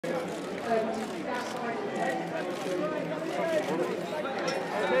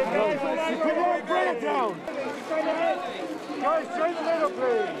Come on, bring it down. Guys, straight the middle,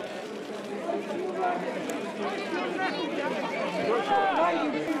 please.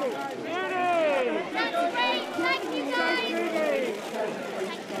 That's great. Thank you, guys.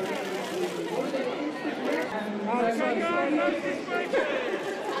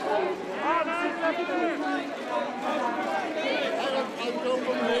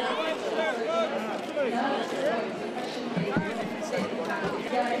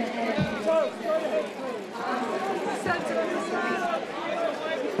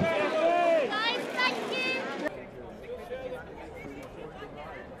 Guys, thank you.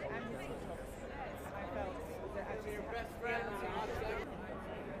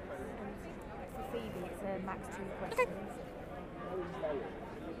 For Phoebe, it's a max 2 questions.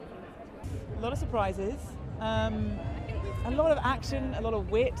 A lot of surprises, a lot of action, a lot of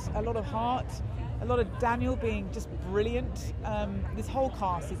wit, a lot of heart, a lot of Daniel being just brilliant. This whole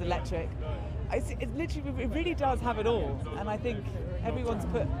cast is electric. It really does have it all, and I think everyone's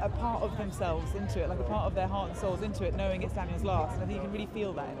put a part of themselves into it, like a part of their heart and souls into it, knowing it's Daniel's last, and I think you can really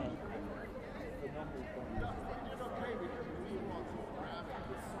feel that in it.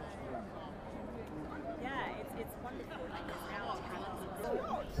 Yeah, it's wonderful.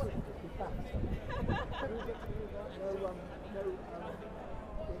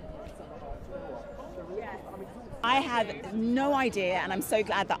 I have no idea, and I'm so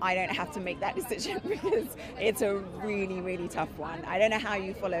glad that I don't have to make that decision because it's a really, really tough one. I don't know how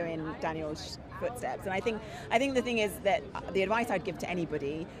you follow in Daniel's footsteps, and I think the thing is that the advice I'd give to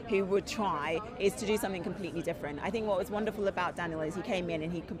anybody who would try is to do something completely different. I think what was wonderful about Daniel is he came in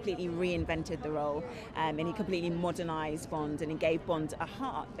and he completely reinvented the role, and he completely modernized Bond, and he gave Bond a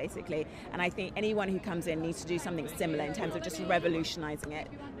heart, basically. And I think anyone who comes in needs to do something similar in terms of just revolutionizing it.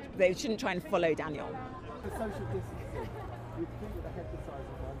 They shouldn't try and follow Daniel. The social distancing, you think with the head the size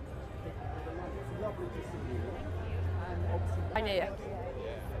of one, it's lovely to see you. And obviously, I knew.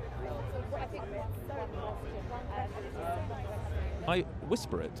 I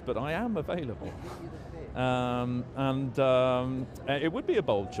whisper it, but I am available. It would be a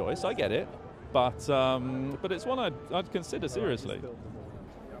bold choice, I get it, but it's one I'd consider seriously.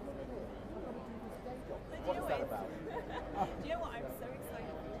 what is that about? Do you know what? I'm so excited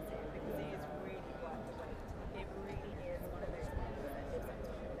to see it because it is really wonderful. It really is one of those things that lives up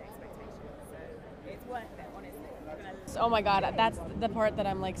to all the expectations. So it's worth it, honestly. Oh my God, that's the part that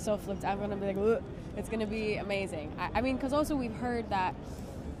I'm like so flipped. I'm gonna be like, ugh. It's gonna be amazing. I mean, because also we've heard that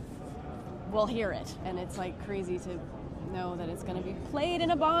we'll hear it, and it's like crazy to know that it's gonna be played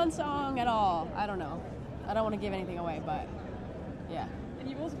in a Bond song at all. I don't know. I don't want to give anything away, but yeah. And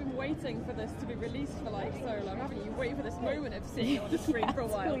you've also been waiting for this to be released for like so long, haven't you? You waited for this moment of seeing it on the screen for a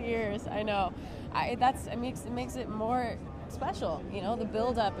while. 2 years, I know. It makes it more special. You know, the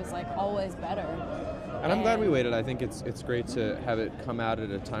build-up is like always better. And I'm glad we waited. I think it's great to have it come out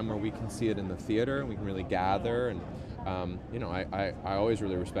at a time where we can see it in the theater and we can really gather. And I always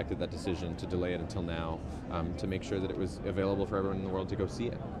really respected that decision to delay it until now, to make sure that it was available for everyone in the world to go see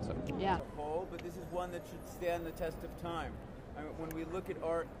it. So. Yeah. But this is one that should stand the test of time. I mean, when we look at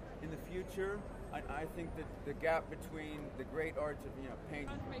art in the future, I think that the gap between the great arts of paint.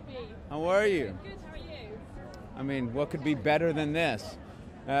 How are you? Good. How are you? I mean, what could be better than this?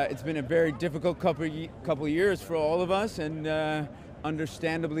 It's been a very difficult couple years for all of us, and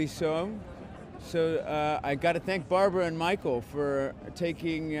understandably so. So I got to thank Barbara and Michael for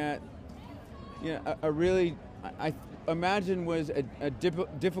taking a really, I imagine was a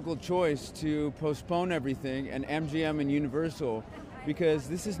difficult choice to postpone everything, and MGM and Universal, because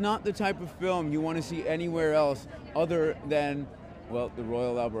this is not the type of film you want to see anywhere else other than, well, the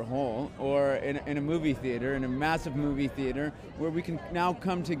Royal Albert Hall, or in a movie theater, in a massive movie theater, where we can now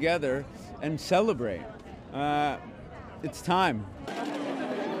come together and celebrate. It's time.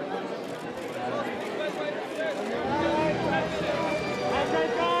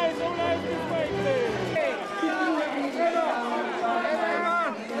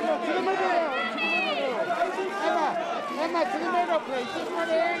 Emma, to the middle, please. Just one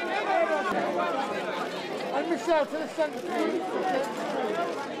in. And Michelle, to the centre, please.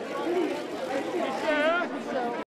 Michelle.